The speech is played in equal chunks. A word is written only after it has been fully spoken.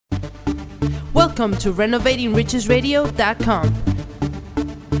Welcome to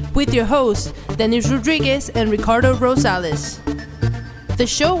RenovatingRichesRadio.com with your hosts, Dennis Rodriguez and Ricardo Rosales. The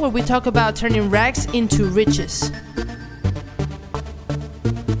show where we talk about turning rags into riches.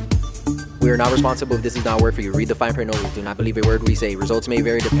 We are not responsible if this is not a word for you. Read the fine print only. Do not believe a word we say. Results may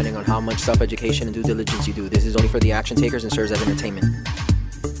vary depending on how much self-education and due diligence you do. This is only for the action takers and serves as entertainment.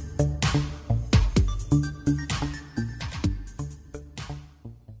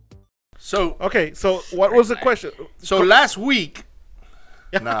 So what was the question? So last week,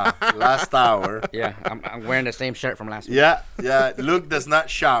 last hour. Yeah, I'm wearing the same shirt from last week. Yeah. Luke does not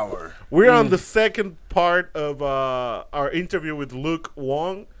shower. We're on the second part of our interview with Luke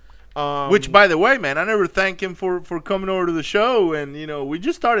Wong. Which, by the way, man, I never thank him for coming over to the show, and we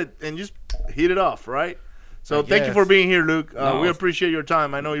just started and just hit it off, right? So thank you for being here, Luke. We appreciate your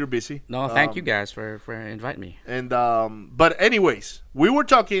time. I know you're busy. No, thank you guys for inviting me. And but anyways, we were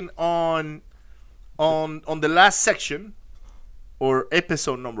talking on the last section or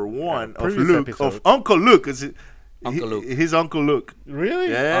episode number 1 of Luke of Uncle Luke. Uncle Luke. His Uncle Luke.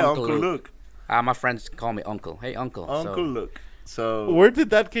 Really? Yeah, Uncle Luke. My friends call me Uncle. Hey, Uncle. Uncle Luke. So where did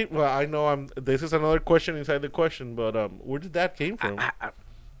that came? Well, I know this is another question inside the question, but where did that came from?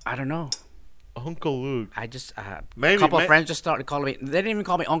 I don't know. Uncle Luke. I just a couple of friends just started calling me. They didn't even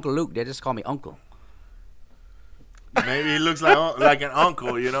call me Uncle Luke. They just call me Uncle. Maybe he looks like an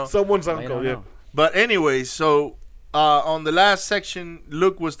uncle, Someone's uncle, yeah. But anyway, so on the last section,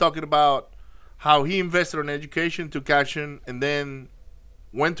 Luke was talking about how he invested on education, took action, and then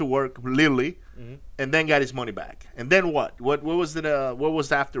went to work literally, and then got his money back. And then what? What was it? What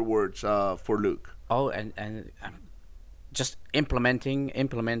was afterwards for Luke? Oh, and just implementing and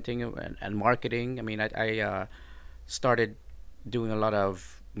marketing. I mean, I started doing a lot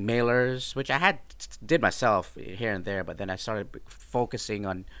of mailers, which I did myself here and there, but then I started focusing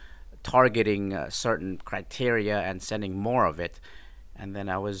on targeting certain criteria and sending more of it. And then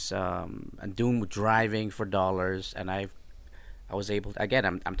I was doing driving for dollars, and I was able to,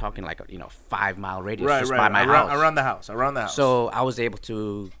 again, I'm talking like 5-mile radius just by my house. Around the house. So I was able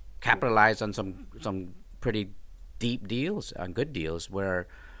to capitalize on some pretty deep deals, on good deals, where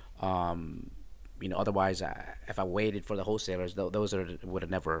otherwise if I waited for the wholesalers, those would have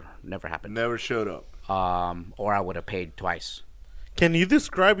never happened. Never showed up. Or I would have paid twice. Can you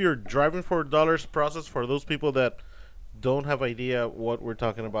describe your driving for dollars process for those people that don't have idea what we're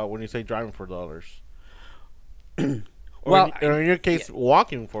talking about when you say driving for dollars? Or in your case,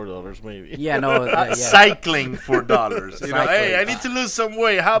 walking for dollars, maybe. Yeah, no. Cycling for dollars. Hey, I need to lose some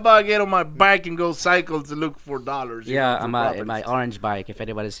weight. How about I get on my bike and go cycle to look for dollars? Yeah, my orange bike. If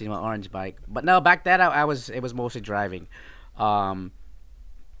anybody's seen my orange bike, but no, back then it was mostly driving. I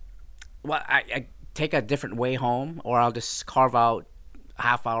take a different way home, or I'll just carve out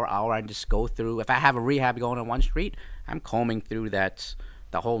half hour, and just go through. If I have a rehab going on one street, I'm combing through the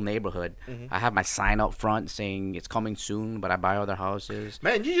whole neighborhood. I have my sign up front saying it's coming soon, but I buy other houses.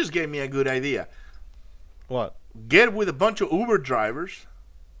 Man, you just gave me a good idea. What? Get with a bunch of Uber drivers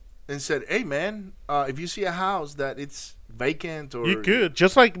and said, hey, man, if you see a house that it's vacant or... You could,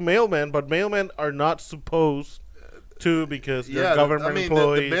 just like mailmen, but mailmen are not supposed to because they're government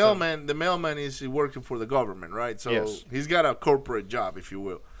employees. The mailman is working for the government, right? So he's got a corporate job, if you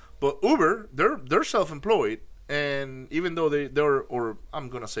will. But Uber, they're self-employed. And even though they're, or I'm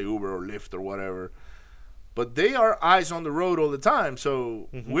going to say Uber or Lyft or whatever, but they are eyes on the road all the time. So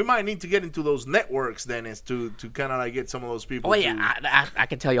we might need to get into those networks, Dennis, to kind of like get some of those people. Oh, yeah. I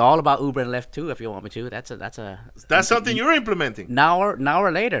can tell you all about Uber and Lyft, too, if you want me to. That's something you're implementing. Now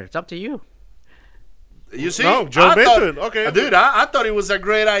or later. It's up to you. You see? No, jump into it. Okay. Dude, I thought it was a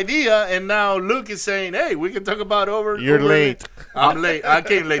great idea, and now Luke is saying, hey, we can talk about Uber. You're late. I'm late. I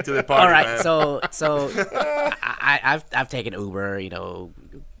came late to the party, all right, man. So I've taken Uber,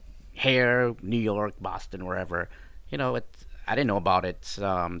 here, New York, Boston, wherever. I didn't know about it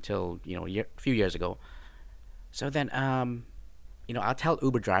until, a few years ago. So then, I'll tell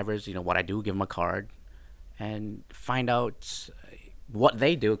Uber drivers, what I do, give them a card, and find out what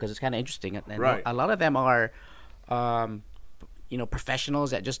they do, because it's kind of interesting. And right. A lot of them are,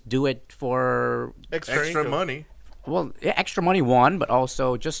 professionals that just do it for extra money. Well, extra money, one, but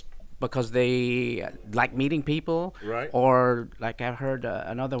also just because they like meeting people. Right. Or, like I heard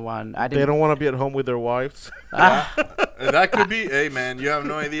another one. They don't want to be at home with their wives. That could be. Hey, man, you have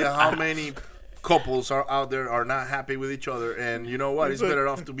no idea how many couples are out there are not happy with each other. And you know what? It's better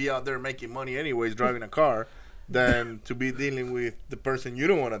off to be out there making money anyways, driving a car, than to be dealing with the person you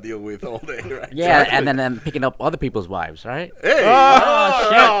don't want to deal with all day, right? Yeah, and then picking up other people's wives, right? Hey,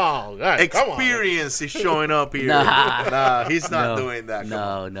 Oh, God, come on. experience is showing up here. Nah. Nah, he's not doing that.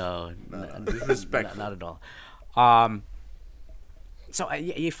 Come No, on. Disrespectful. not at all. So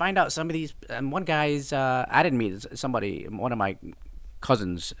you find out some of these, and one guy's, I didn't meet somebody, one of my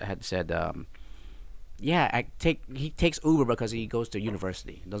cousins had said, yeah, he takes Uber because he goes to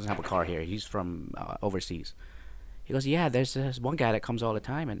university. He doesn't have a car here. He's from overseas. He goes, yeah, there's one guy that comes all the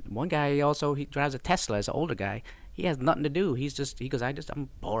time, and one guy he drives a Tesla. As an older guy, he has nothing to do. He goes, I'm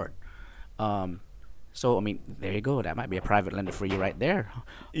bored. So I mean, there you go. That might be a private lender for you right there.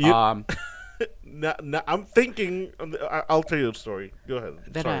 Now, I'm thinking. I'll tell you the story. Go ahead.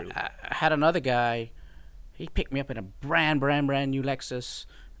 Then Sorry. I had another guy. He picked me up in a brand new Lexus.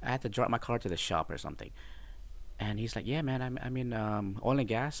 I had to drop my car to the shop or something. And he's like, yeah, man, I'm in oil and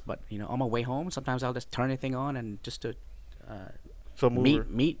gas, but, on my way home, sometimes I'll just turn anything on and just to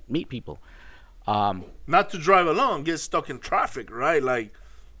meet people. Not to drive along, get stuck in traffic, right? Like,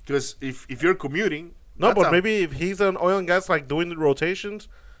 because if you're commuting. No, but maybe if he's on oil and gas, like doing the rotations,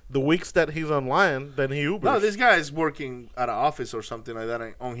 the weeks that he's online, then he Ubers. No, this guy is working at an office or something like that,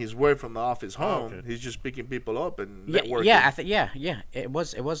 and on his way from the office home. He's just picking people up and networking. Yeah. It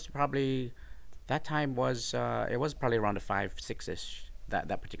was probably that time was it was probably around the 5-6ish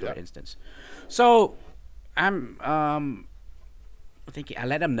that particular instance. So I'm thinking, I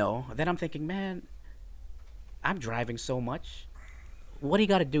let him know. Then I'm thinking, man, I'm driving so much. What do you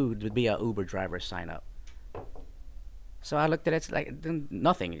got to do to be a Uber driver? Sign up. So I looked at it, it's like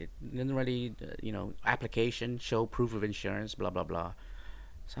nothing. It didn't really, application, show proof of insurance, blah blah blah.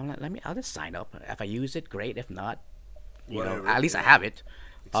 So I'm like, I'll just sign up. If I use it, great. If not, Whatever, at least I have it.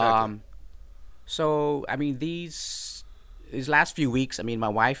 Exactly. So I mean, these last few weeks, I mean, my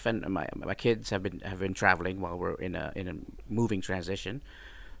wife and my kids have been traveling while we're in a moving transition.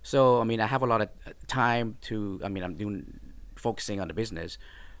 So I mean, I have a lot of time to. I mean, I'm focusing on the business,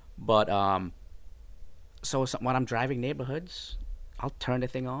 but So when I'm driving neighborhoods, I'll turn the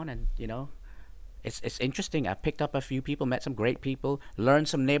thing on, and it's interesting. I picked up a few people, met some great people, learned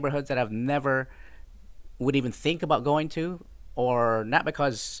some neighborhoods that I've never would even think about going to, or not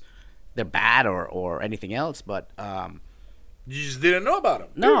because they're bad or anything else, but you just didn't know about them.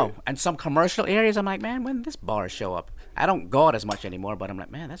 No, and some commercial areas, I'm like, man, when did this bar show up? I don't go out as much anymore, but I'm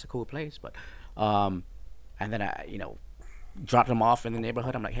like, man, that's a cool place. But and then I dropped them off in the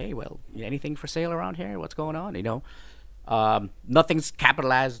neighborhood. I'm like, hey, well, anything for sale around here? What's going on? Nothing's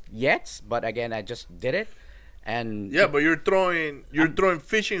capitalized yet, but again, I just did it. And yeah, but you're throwing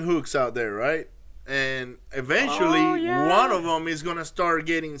fishing hooks out there, right? And eventually, one of them is gonna start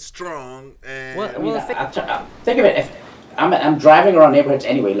getting strong. And think of it. If I'm driving around neighborhoods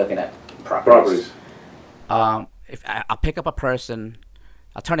anyway, looking at properties. If I'll pick up a person,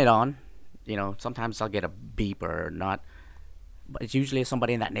 I'll turn it on. Sometimes I'll get a beep or not. But it's usually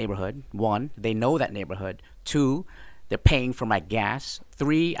somebody in that neighborhood. 1, they know that neighborhood. 2, they're paying for my gas.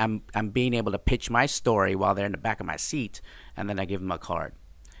 3, I'm being able to pitch my story while they're in the back of my seat, and then I give them a card,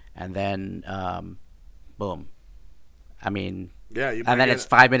 and then boom. I mean, and then it's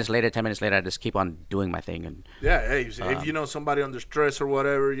 5 minutes later, 10 minutes later, I just keep on doing my thing. And hey, if somebody under stress or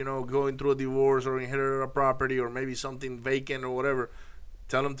whatever, going through a divorce or inherited a property or maybe something vacant or whatever,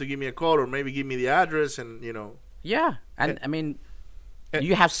 tell them to give me a call or maybe give me the address and Yeah, and I mean,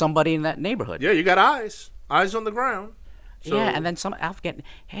 you have somebody in that neighborhood. Yeah, you got eyes on the ground. So. Yeah, and then I'll forget.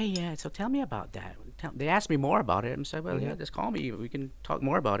 Hey, yeah. So tell me about that. They ask me more about it. I'm saying, well, yeah, just call me. We can talk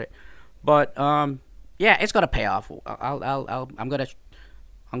more about it. But yeah, it's gonna pay off. I'm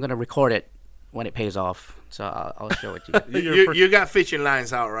gonna record it when it pays off. So I'll show it to you. You got fishing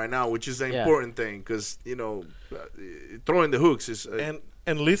lines out right now, which is the important thing, because throwing the hooks is.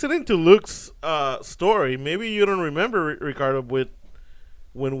 And listening to Luke's story, maybe you don't remember, Ricardo,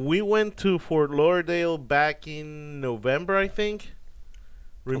 when we went to Fort Lauderdale back in November, I think.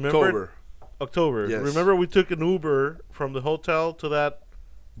 October. Yes. Remember we took an Uber from the hotel to that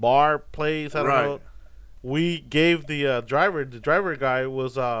bar place? I don't know. We gave the driver guy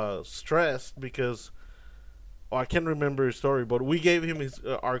was stressed because I can't remember his story, but we gave him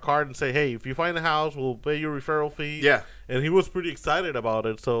our card and say, hey, if you find a house, we'll pay your referral fee. Yeah. And he was pretty excited about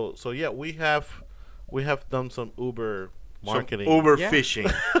it. So yeah, we have done some Uber marketing. Some Uber fishing.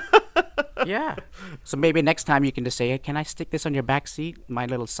 Yeah. So maybe next time you can just say, hey, can I stick this on your back seat, my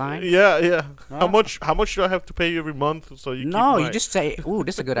little sign? Yeah. How much do I have to pay you every month so you you just say, ooh,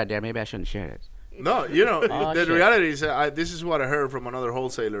 this is a good idea. Maybe I shouldn't share it. No, the reality is, this is what I heard from another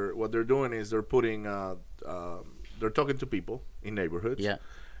wholesaler. What they're doing is they're putting, they're talking to people in neighborhoods. Yeah.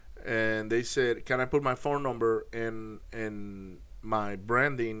 and they said, "Can I put my phone number and my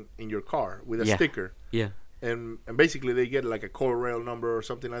branding in your car with a sticker?" Yeah. And basically they get like a call rail number or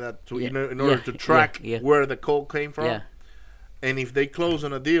something like that to Yeah. in order to track where the call came from. Yeah. And if they close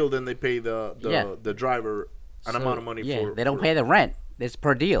on a deal, then they pay the driver an amount of money for. They don't pay the rent. It's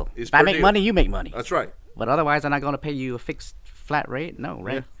per deal. It's If I per make deal. money, you make money. That's right. But otherwise, I'm not going to pay you a fixed flat rate. No,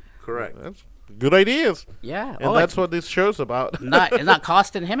 right? Correct. That's good ideas. Yeah. And that's what this show's about. It's not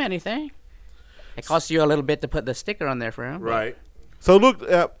costing him anything. It costs you a little bit to put the sticker on there for him. Right. So look,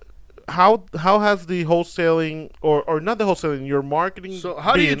 how has the wholesaling or not the wholesaling, your marketing? So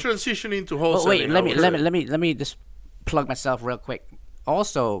how do you been? transition into Oh, wholesaling? wait, let me just plug myself real quick.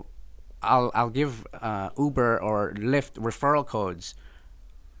 Also, I'll give Uber or Lyft referral codes.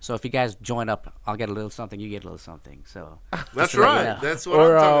 So if you guys join up, I'll get a little something. You get a little something. So That's just to let you right. know. That's what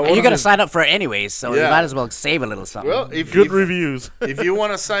Or, I'm talking And about. you're gonna sign up for it anyways, so you Yeah. might as well save a little something. Well, if Good reviews. if you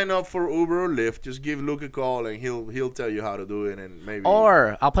want to sign up for Uber or Lyft, just give Luke a call and he'll tell you how to do it, and maybe.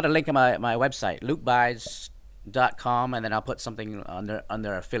 Or I'll put a link on my website, lukebuys.com, and then I'll put something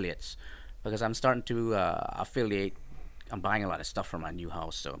under affiliates, because I'm starting to affiliate. I'm buying a lot of stuff for my new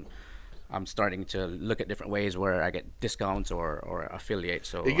house, so I'm starting to look at different ways where I get discounts or affiliate.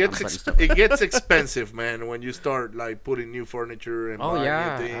 So it I'm gets putting stuff- it gets expensive, man, when you start like putting new furniture and Oh buying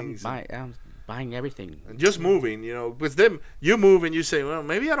yeah, new I'm things. buying everything. And just moving, because then you move and you say, well,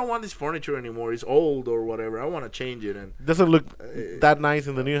 maybe I don't want this furniture anymore. It's old or whatever. I want to change it, and Doesn't look that nice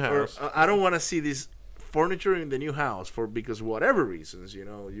in the new or house. I don't want to see this furniture in the new house because whatever reasons,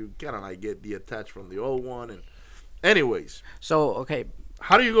 you kind of like get detached from the old one. And anyways, So okay,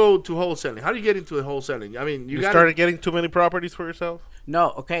 how do you go to wholesaling? How do you get into the wholesaling? I mean, You got started getting too many properties for yourself? no,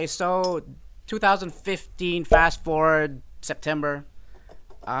 okay. So 2015, fast forward September,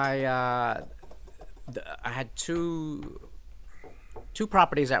 I had two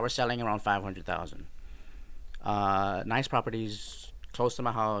properties that were selling around 500,000. Nice properties close to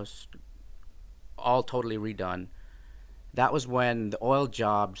my house, all totally redone. That was when the oil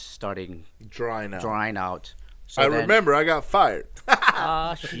jobs started drying out. drying out. So I then- remember I got fired.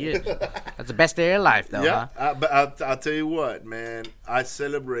 Ah, shit. That's the best day of your life, though, Yeah, huh? but I'll tell you what, man. I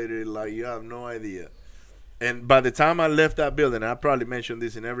celebrated like you have no idea. And by the time I left that building, I probably mentioned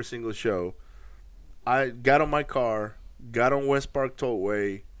this in every single show. I got on my car, got on West Park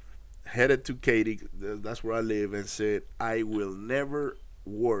Tollway, headed to Katy. That's where I live, and said, I will never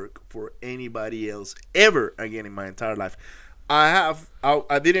work for anybody else ever again in my entire life. I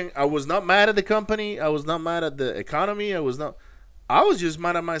was not mad at the company. I was not mad at the economy. I was just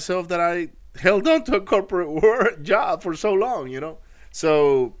mad at myself that I held on to a corporate job for so long,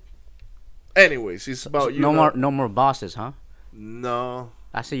 So, anyways, it's about you. No more bosses, huh? No,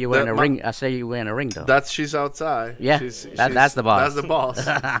 I see you wearing a ring. I see you wearing a ring, though. she's outside. Yeah, that's the boss. That's the boss.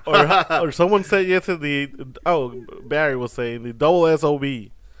 or someone said yesterday, Barry was saying the double SOB.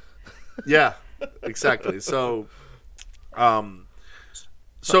 Yeah, exactly. So,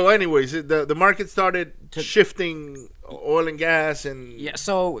 anyways, the market started shifting oil and gas and Yeah,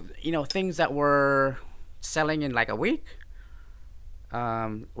 so things that were selling in like a week,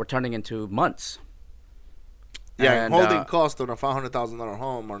 were turning into months. yeah, And, holding cost on a $500,000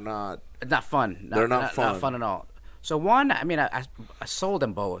 home are not. Not fun. They're not fun. Not fun at all. So one, I mean, I sold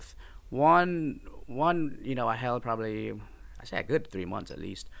them both. One, I held probably, I say a good 3 months at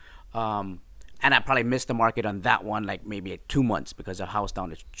least. And I probably missed the market on that one, like maybe 2 months, because a house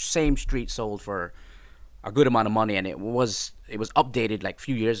down the same street sold for a good amount of money, and it was updated like a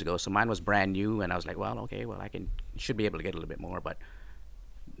few years ago. So mine was brand new, and I was like, well, okay, well, should be able to get a little bit more, but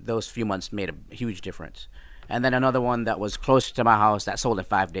those few months made a huge difference. And then another one that was closer to my house that sold in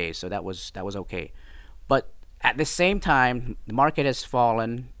 5 days, so that was okay. But at the same time, the market has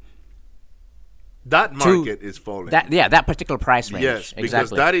fallen. That market is falling. That particular price range. Yes, because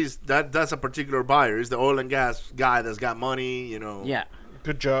exactly. that's a particular buyer. It's the oil and gas guy that's got money, Yeah,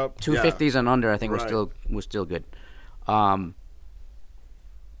 Good job. 250s and under, I think Right. was still good.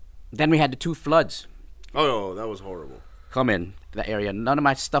 Then we had the 2 floods Oh, that was horrible. come in the area. None of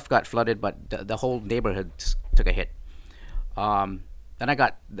my stuff got flooded, but the whole neighborhood took a hit. Then I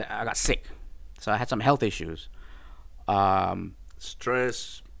got sick, so I had some health issues.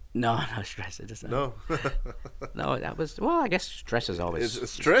 Stress. No stress. It just No. no. That was I guess stress is always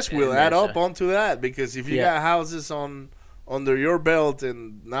Stress will in add there, up so- onto that because if you Yeah. got houses under your belt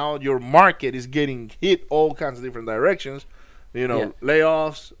and now your market is getting hit all kinds of different directions,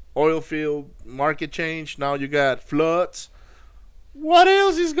 layoffs, oil field, market change. Now you got floods. What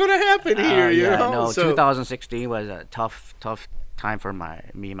else is gonna happen here? No, So- 2016 was a tough time for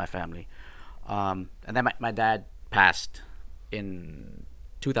me and my family. And then my dad passed in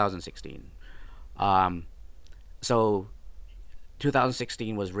 2016. So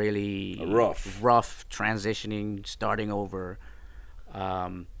 2016 was really rough transitioning, starting over.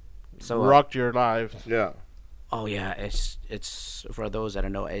 So rocked your life. Yeah. Oh yeah, it's for those that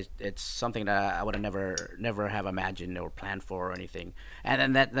don't know, it's something that I would have never have imagined or planned for or anything.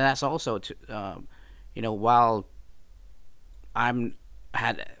 And then that's also while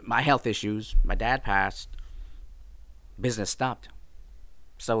had my health issues, my dad passed, business stopped.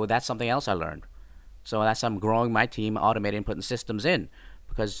 So that's something else I learned. So that's I'm growing my team, automating, putting systems in,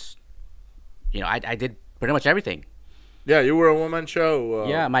 because I did pretty much everything. Yeah, you were a one-man show.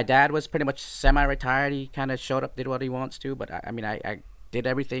 Yeah, my dad was pretty much semi-retired. He kind of showed up, did what he wants to, but I did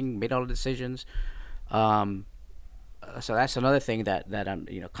everything, made all the decisions. So that's another thing that I'm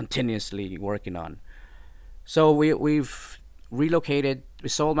continuously working on. So we've relocated. We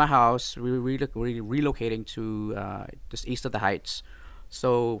sold my house. We're relocating to just east of the Heights.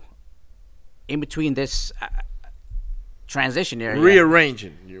 So in between this transition area,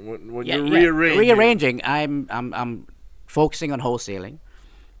 rearranging. Rearranging. I'm focusing on wholesaling.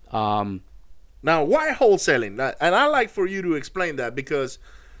 Now, why wholesaling? And I like for you to explain that, because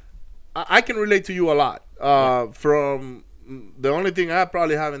I can relate to you a lot. From the only thing I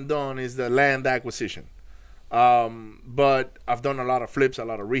probably haven't done is the land acquisition. But I've done a lot of flips, a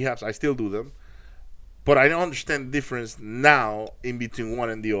lot of rehabs. I still do them. But I don't understand the difference now in between one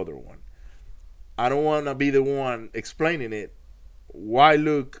and the other one. I don't want to be the one explaining it. Why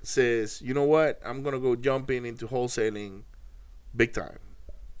Luke says, you know what, I'm going to go jumping into wholesaling big time.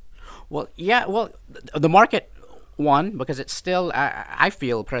 Well, yeah, the market won because it's still, I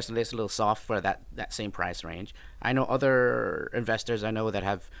feel personally, it's a little soft for that same price range. I know other investors that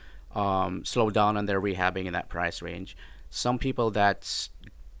have slowed down on their rehabbing in that price range. Some people that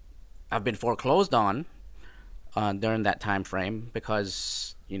have been foreclosed on during that time frame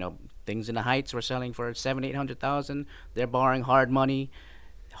because, things in the Heights were selling for $700,000-800,000. They're borrowing hard money,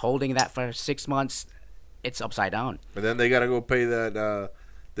 holding that for 6 months. It's upside down. But then they got to go pay that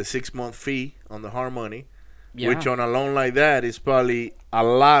the 6-month fee on the hard money, which on a loan like that is probably a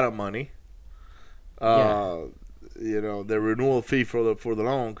lot of money. The renewal fee for the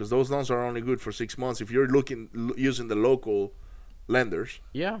loan, because those loans are only good for 6 months. If you're using the local lenders,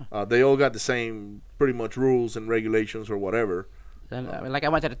 they all got the same pretty much rules and regulations or whatever. Then, I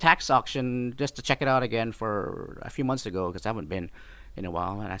went to the tax auction just to check it out again for a few months ago because I haven't been in a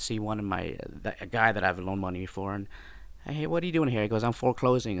while, and I see one of a guy that I've loaned money for, and hey, what are you doing here? He goes, I'm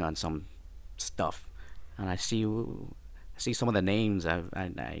foreclosing on some stuff, and I see some of the names.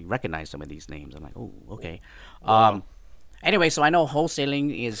 I recognize some of these names. I'm like, oh, okay. Wow. Anyway, so I know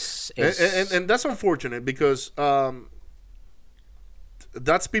wholesaling is and that's unfortunate because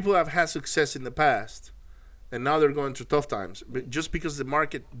that's people that have had success in the past, and now they're going through tough times. But just because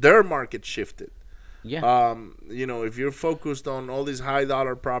their market shifted. Yeah. If you're focused on all these high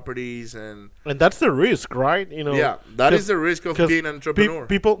dollar properties and that's the risk, right? Yeah, that is the risk of being an entrepreneur.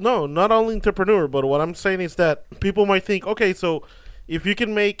 People, no, not only entrepreneur, but what I'm saying is that people might think, okay, so if you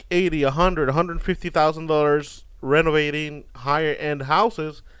can make $80,000, $100,000, $150,000 renovating higher end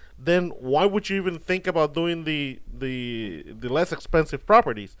houses, then why would you even think about doing the less expensive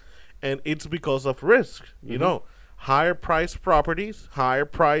properties? And it's because of risk. Mm-hmm. Higher price properties, higher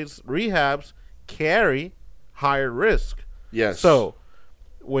price rehabs carry higher risk. Yes. So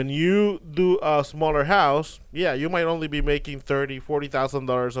when you do a smaller house, you might only be making $30,000,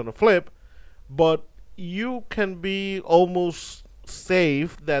 $40,000 on a flip, but you can be almost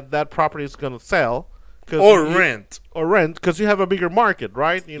safe that property is going to sell. Rent, because you have a bigger market,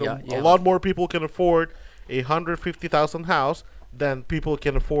 right? A lot more people can afford a $150,000 house than people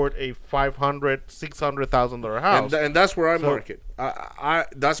can afford a $500,000, $600,000 house. And that's where I market.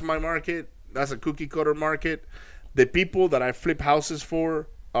 That's my market. That's a cookie cutter market. The people that I flip houses for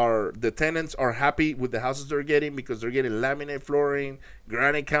the tenants are happy with the houses they're getting because they're getting laminate flooring,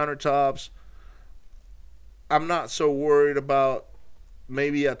 granite countertops. I'm not so worried about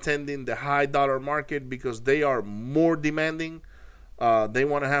maybe attending the high dollar market because they are more demanding. They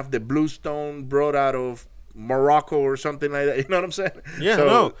want to have the bluestone brought out of Morocco or something like that. You know what I'm saying? Yeah,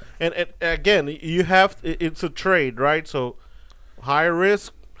 no. And again, it's a trade, right? So high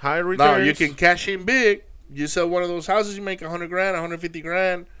risk, high returns. Now you can cash in big. You sell one of those houses, you make $100,000,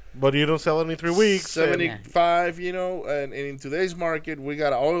 $150,000. But you don't sell it in 3 weeks. 75, and in today's market, we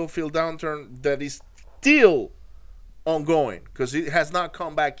got an oil field downturn that is still ongoing because it has not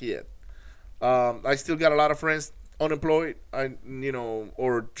come back yet. I still got a lot of friends unemployed,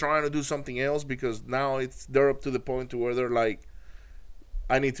 or trying to do something else because now they're up to the point to where they're like,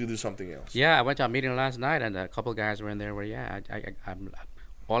 I need to do something else. Yeah, I went to a meeting last night and a couple of guys were in there where,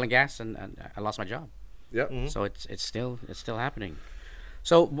 oil and gas, and I lost my job. Yeah. So it's still happening.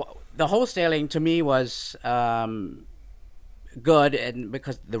 So the wholesaling to me was good, and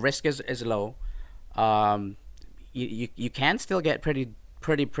because the risk is low, you can still get pretty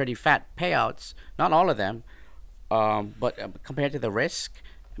fat payouts. Not all of them, but compared to the risk.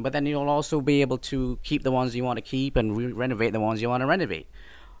 But then you'll also be able to keep the ones you want to keep and renovate the ones you want to renovate.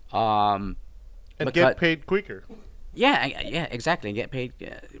 And get paid quicker. Yeah, exactly. Get paid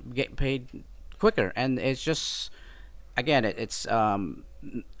quicker, and it's just again, it's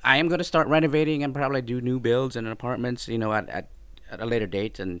I am going to start renovating and probably do new builds and apartments, at a later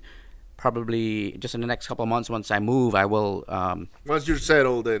date, and probably just in the next couple of months once I move, I will. Once you're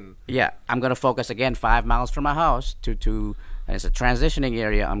settled, then yeah, I'm going to focus again 5 miles from my house to and it's a transitioning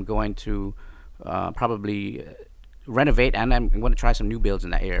area. I'm going to probably renovate, and I'm going to try some new builds in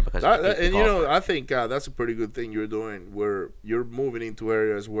that area because I think that's a pretty good thing you're doing, where you're moving into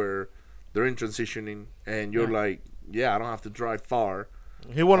areas where they're in transitioning, and you're like, I don't have to drive far.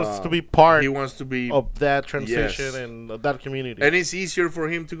 He wants to be part. He wants to be of that transition and that community, and it's easier for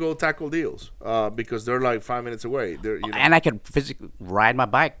him to go tackle deals because they're like 5 minutes away. And I could physically ride my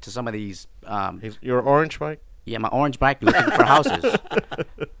bike to some of these. Your orange bike. Yeah, my orange bike looking for houses.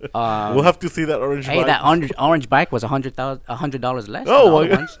 We'll have to see that orange bike. Hey, that orange bike was $100 less. Oh,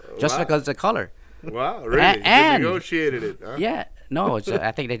 just because of the color. Wow, really? And they negotiated it, huh? Yeah, no, it's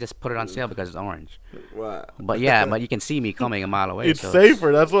I think they just put it on sale because it's orange. Wow. But you can see me coming a mile away. It's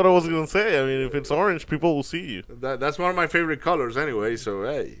safer. That's what I was gonna say. I mean, if it's orange, people will see you. That's one of my favorite colors, anyway. So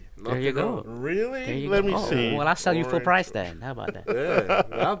hey, there you go. Really? Let me see. Well, I'll sell you full price then. How about that?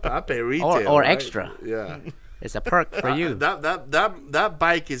 Yeah, I'll pay retail or right? extra. Yeah. It's a perk for you. That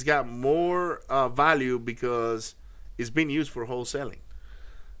bike has got more value because it's been used for wholesaling.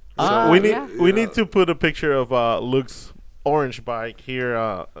 So we need to put a picture of Luke's orange bike here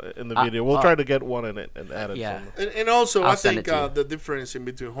in the video. We'll try to get one in it and add it. Yeah. And also, I think the difference in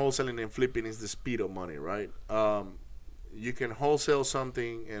between wholesaling and flipping is the speed of money, right? You can wholesale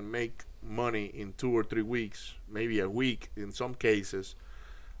something and make money in 2 or 3 weeks, maybe a week in some cases.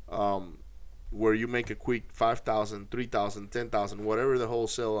 Where you make a quick $5,000, $3,000, $10,000, whatever the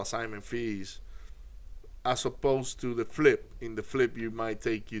wholesale assignment fees, as opposed to the flip. In the flip, you might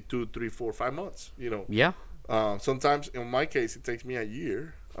take you 2, 3, 4, 5 months. Yeah. Sometimes, in my case, it takes me a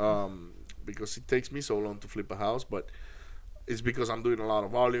year because it takes me so long to flip a house. But it's because I'm doing a lot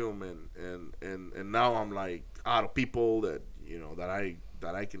of volume, and now I'm like out of people that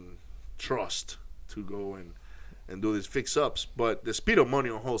that I can trust to go and do these fix-ups. But the speed of money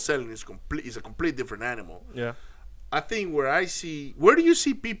on wholesaling is a complete different animal. Yeah. I think where do you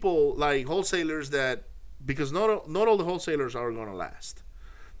see people like wholesalers that, because not all the wholesalers are going to last.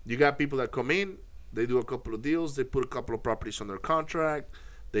 You got people that come in, they do a couple of deals, they put a couple of properties on their contract,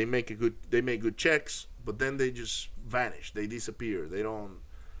 they make good checks, but then they just vanish, they disappear, they don't,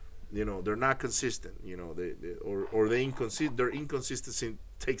 they're not consistent, their inconsistency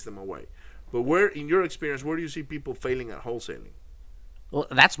takes them away. But in your experience, where do you see people failing at wholesaling? Well,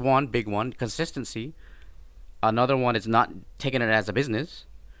 that's one big one, consistency. Another one is not taking it as a business,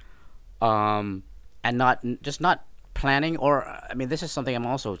 and not planning. Or I mean, this is something I'm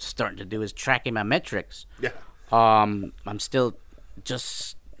also starting to do, is tracking my metrics. Yeah. I'm still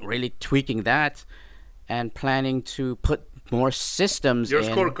just really tweaking that and planning to put more systems your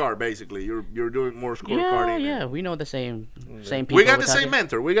in. Scorecard, basically. You're doing more scorecarding. Yeah, we know the same people. We got the same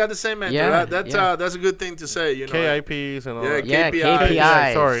mentor. Yeah, that's a good thing to say. KIPs and all that. Yeah,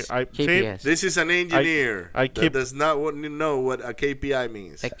 KPIs. Sorry, KPIs. This is an engineer that does not know what a KPI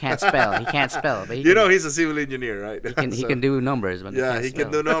means. He can't spell. He can't spell. But he's a civil engineer, right? He can do numbers. But he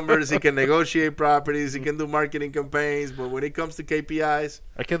can do numbers. He can negotiate properties. He can do marketing campaigns. But when it comes to KPIs,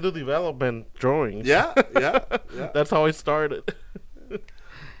 I can do development drawings. Yeah. That's how I started.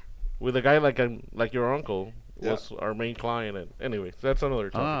 With a guy like your uncle was our main client. And anyways, that's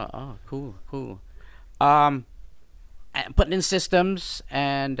another topic. Cool. And putting in systems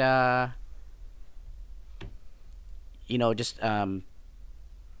and just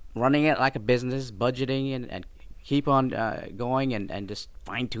running it like a business, budgeting and keep on going and just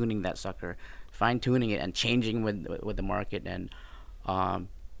fine tuning that sucker, fine-tuning it and changing with the market, and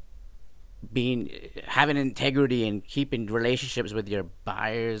having integrity and keeping relationships with your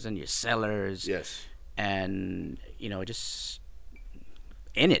buyers and your sellers. Yes. And just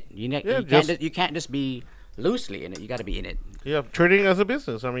in it. You can't just be loosely in it. You got to be in it. Yeah, trading as a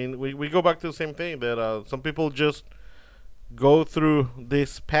business. I mean, we go back to the same thing that some people just go through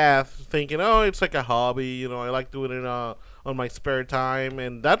this path thinking, oh, it's like a hobby. I like doing it on my spare time,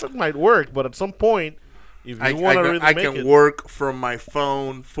 and that might work. But at some point, If you want to really I make can it, work from my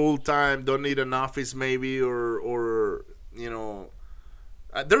phone full time. Don't need an office, maybe, or you know,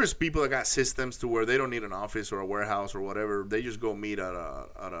 there's people that got systems to where they don't need an office or a warehouse or whatever. They just go meet at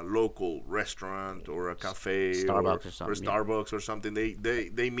a local restaurant or a cafe, Starbucks or something, Starbucks or something.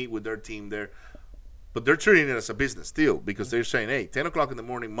 They meet with their team there. But they're treating it as a business still because they're saying, hey, 10 o'clock in the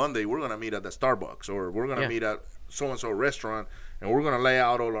morning, Monday, we're going to meet at the Starbucks or we're going to meet at so-and-so restaurant and we're going to lay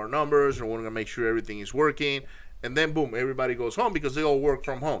out all our numbers and we're going to make sure everything is working. And then, boom, everybody goes home because they all work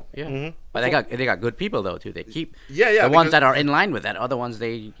from home. Yeah. Mm-hmm. But they got good people, though, too. They keep the ones that are in line with that. Other ones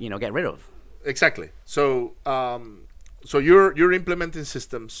they, get rid of. Exactly. So so you're implementing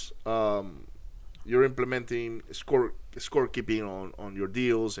systems. You're implementing scorekeeping on your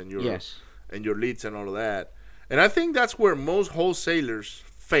deals and your and your leads and all of that. And I think that's where most wholesalers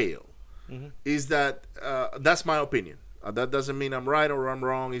fail. Is that that's my opinion. That doesn't mean I'm right or I'm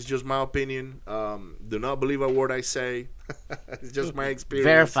wrong. It's just my opinion. Do not believe a word I say. It's just my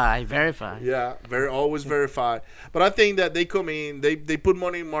experience. Verify. Yeah, always verify. But I think that they come in, they put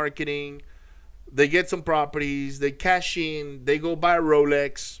money in marketing, they get some properties, they cash in, they go buy a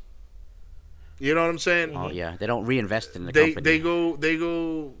Rolex. You know what I'm saying? Oh yeah, they don't reinvest in the company. They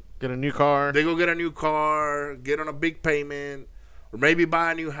go get a new car. They go get a new car, get on a big payment, or maybe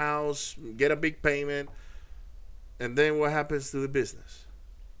buy a new house, get a big payment. And then what happens to the business?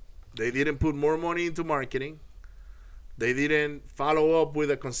 They didn't put more money into marketing. They didn't follow up with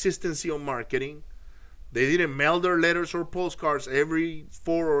a consistency on marketing. They didn't mail their letters or postcards every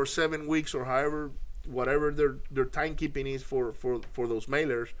 4 or 7 weeks or however, whatever their timekeeping is for those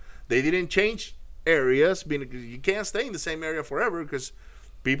mailers. They didn't change areas because you can't stay in the same area forever because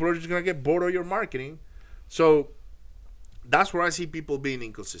people are just going to get bored of your marketing. So that's where I see people being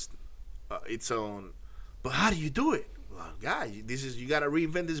inconsistent. It's on... But how do you do it? Well, guys, you got to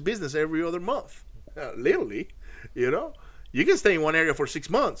reinvent this business every other month. Literally, you can stay in one area for 6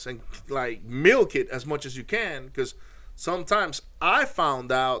 months and like milk it as much as you can. Because sometimes I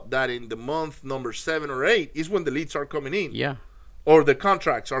found out that in the month number 7 or 8 is when the leads are coming in. Yeah. Or the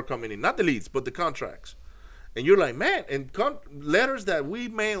contracts are coming in, not the leads, but the contracts. And you're like, man, and letters that we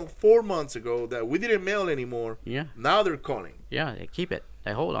mailed 4 months ago that we didn't mail anymore. Yeah. Now they're calling. Yeah, they keep it.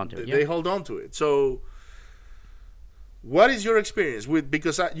 They hold on to it. They hold on to it. So. What is your experience with,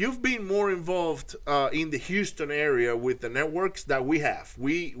 because you've been more involved in the Houston area with the networks that we have.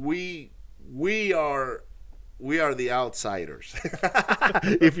 We are the outsiders,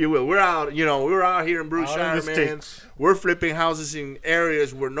 if you will. We're out here in Brookshire, man. We're flipping houses in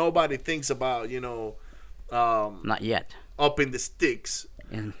areas where nobody thinks about, not yet. Up in the sticks.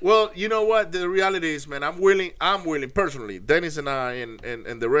 Well, you know what? The reality is, man, I'm willing personally, Dennis and I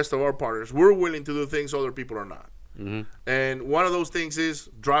and the rest of our partners, we're willing to do things other people are not. Mm-hmm. And one of those things is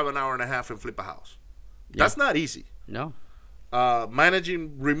drive an hour and a half and flip a house. Yeah. That's not easy. No.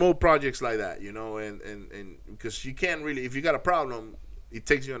 Managing remote projects like that, and because you can't really, if you got a problem, it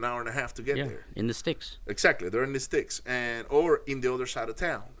takes you an hour and a half to get there. In the sticks. Exactly, they're in the sticks, or in the other side of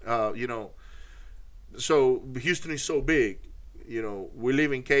town. So Houston is so big. We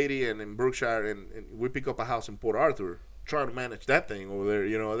live in Katy and in Brookshire, and we pick up a house in Port Arthur. Try to manage that thing over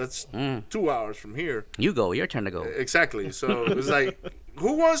there. That's 2 hours from here. You go. Your turn to go. Exactly. So it's like,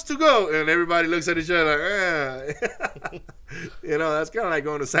 who wants to go? And everybody looks at each other like, that's kind of like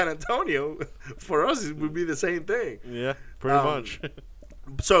going to San Antonio. For us, it would be the same thing. Yeah, pretty much.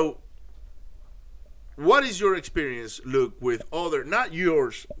 So what is your experience, Luke, with other, not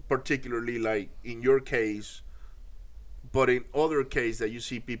yours particularly, like in your case, but in other cases that you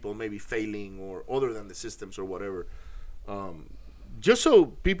see people maybe failing or other than the systems or whatever? Just so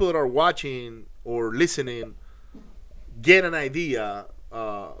people that are watching or listening get an idea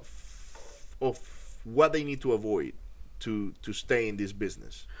of what they need to avoid to stay in this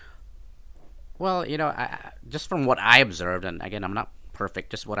business. Well, just from what I observed, and again, I'm not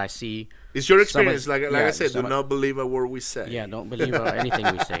perfect, just what I see. It's your experience, like I said, do not believe a word we say. Yeah, don't believe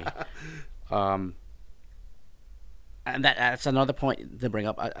anything we say. And that's another point to bring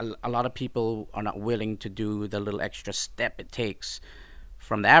up. A lot of people are not willing to do the little extra step it takes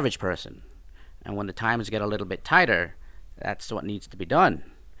from the average person. And when the times get a little bit tighter, that's what needs to be done.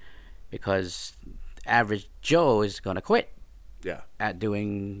 Because the average Joe is going to quit at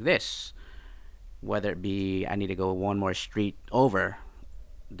doing this. Whether it be, I need to go one more street over,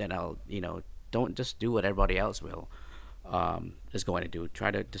 then I'll, don't just do what everybody else is going to do.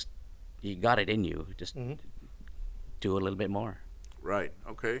 Try to just, you got it in you. Just do a little bit more. Right.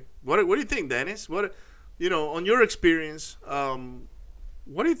 Okay. What do you think, Dennis? What, on your experience,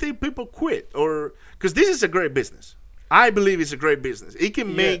 what do you think people quit? Or because this is a great business. I believe it's a great business. It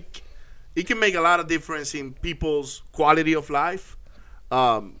can make it can make a lot of difference in people's quality of life.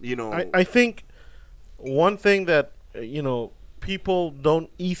 You know, I think one thing that people don't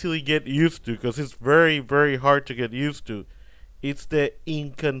easily get used to, because it's very, very hard to get used to, it's the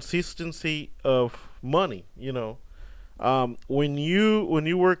inconsistency of money. When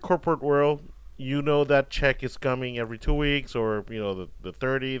you work corporate world, that check is coming every 2 weeks, or the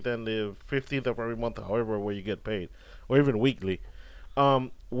 30th and the 15th of every month, however way you get paid, or even weekly.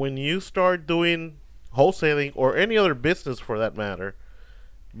 When you start doing wholesaling or any other business for that matter,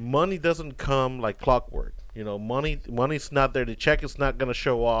 money doesn't come like clockwork. Money's not there. The check is not going to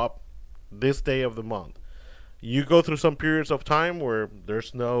show up this day of the month. You go through some periods of time where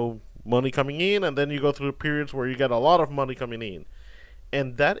there's no money coming in, and then you go through periods where you get a lot of money coming in.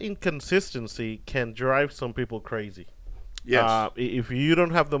 And that inconsistency can drive some people crazy. yes, If you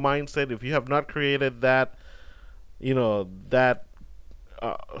don't have the mindset, if you have not created that, that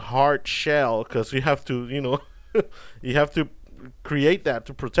hard shell, because you have to, you have to create that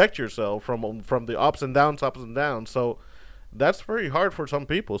to protect yourself from the ups and downs. So that's very hard for some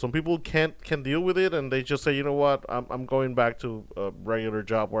people. Some people can deal with it, and they just say, you know what, I'm going back to a regular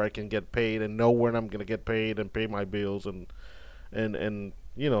job where I can get paid and know when I'm going to get paid and pay my bills, and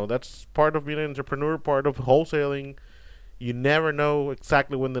that's part of being an entrepreneur, part of wholesaling. You never know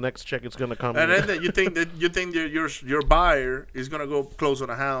exactly when the next check is going to come. and then you think that your buyer is gonna go close on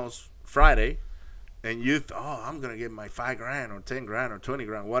a house Friday, and I'm gonna get my $5,000 or $10,000 or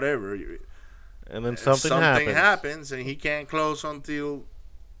 $20,000, whatever. And then something happens, and he can't close until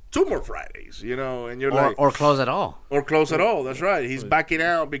 2 more Fridays, and you're or close at all. or close at all. That's right. He's backing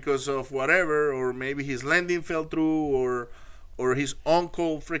out because of whatever, or maybe his lending fell through, or his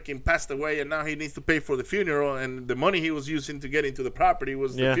uncle freaking passed away, and now he needs to pay for the funeral, and the money he was using to get into the property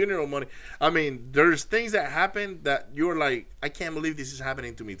was the funeral money. I mean, there's things that happen that you're like, I can't believe this is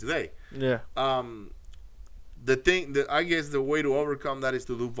happening to me today. Yeah. I guess the way to overcome that is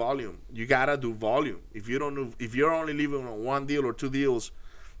to do volume. You gotta do volume. If you're only living on 1 deal or 2 deals,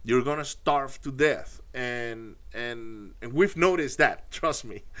 you're gonna starve to death. And we've noticed that. Trust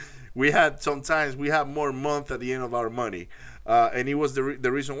me. We had more month at the end of our money, and it was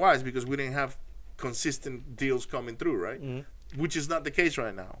the reason why is because we didn't have consistent deals coming through, right? Mm-hmm. Which is not the case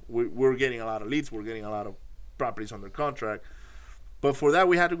right now. We're getting a lot of leads. We're getting a lot of properties under contract. But for that,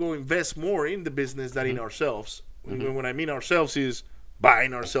 we had to go invest more in the business than in ourselves. Mm-hmm. When I mean ourselves is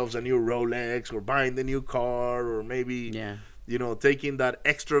buying ourselves a new Rolex, or buying the new car, or maybe taking that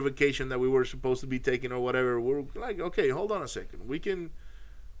extra vacation that we were supposed to be taking or whatever. We're like, okay, hold on a second.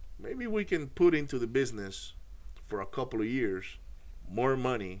 Maybe we can put into the business for a couple of years more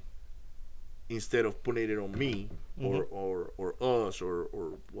money instead of putting it on me or us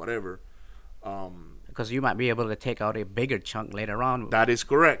or whatever. Because you might be able to take out a bigger chunk later on. That is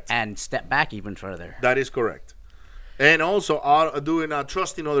correct. And step back even further. That is correct. And also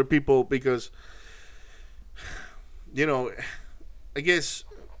trusting other people, because, I guess,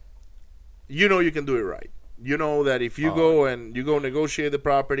 you can do it right. You know that if you go negotiate the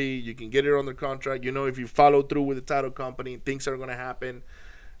property, you can get it under contract. If you follow through with the title company, things are going to happen.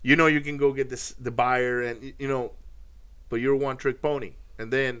 You can go get the buyer, and but you're a one-trick pony.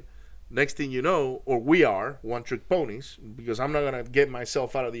 And then next thing you know, or we are one-trick ponies, because I'm not going to get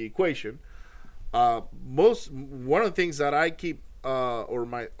myself out of the equation. One of the things that I keep,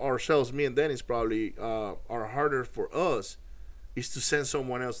 ourselves, me and Dennis probably, are harder for us, is to send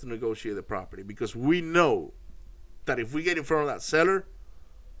someone else to negotiate the property, because we know that if we get in front of that seller,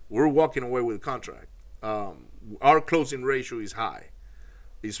 we're walking away with a contract. Our closing ratio is high.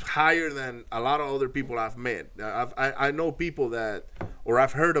 It's higher than a lot of other people I've met. I know people that, or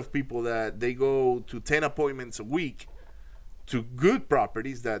I've heard of people that they go to 10 appointments a week to good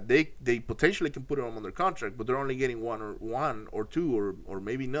properties that they potentially can put them under contract, but they're only getting one or two or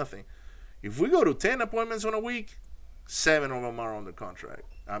maybe nothing. If we go to 10 appointments on a week, 7 of them are under contract.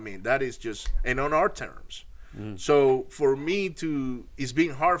 I mean, that is just, and on our terms. So for me it's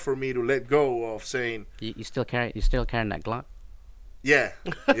been hard for me to let go of saying. You still carrying that Glock? Yeah,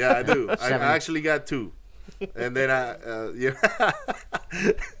 I do. I actually got 2, and then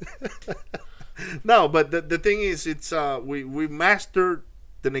No, but the thing is, it's we mastered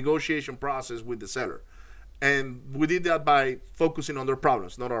the negotiation process with the seller, and we did that by focusing on their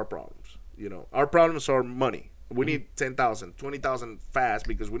problems, not our problems. Our problems are money. We need 10,000, 20,000 fast,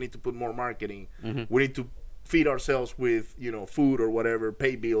 because we need to put more marketing. We need to feed ourselves with food or whatever,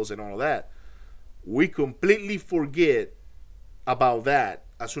 pay bills and all of that. We completely forget about that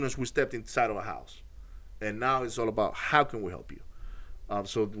as soon as we stepped inside of a house, and now it's all about how can we help you.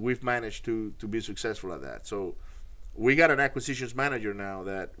 So we've managed to be successful at that. So we got an acquisitions manager now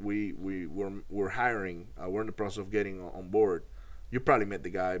that we're hiring. We're in the process of getting on board. You probably met the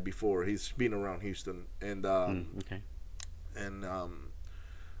guy before. He's been around Houston, and Okay. and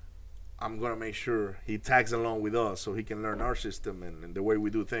I'm gonna make sure he tags along with us so he can learn our system and the way we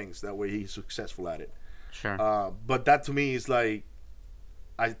do things. That way he's successful at it. Sure. But that to me is like,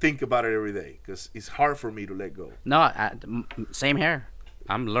 I think about it every day because it's hard for me to let go. No, same here.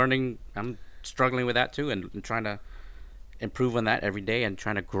 I'm learning. I'm struggling with that too, and trying to improve on that every day, and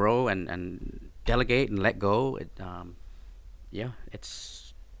trying to grow and delegate and let go. Yeah,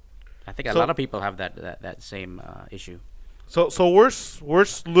 it's. I think a lot of people have that same issue. So where's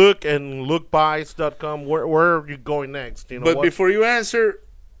Look and LookBuys.com? Where are you going next? You know, But before you answer,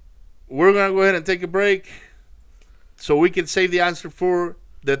 we're gonna go ahead and take a break so we can save the answer for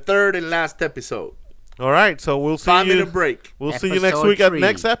the third and last episode. All right, so we'll see 5-minute break. We'll see you next Episode week at 3.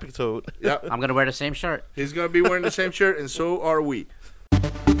 next episode. Yep. I'm gonna wear the same shirt. He's gonna be wearing the same shirt, and so are we.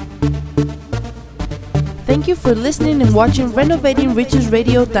 Thank you for listening and watching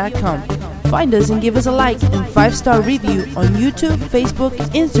RenovatingRichesRadio.com. Find us and give us a like and 5-star review on YouTube, Facebook,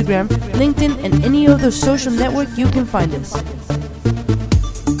 Instagram, LinkedIn, and any other social network you can find us.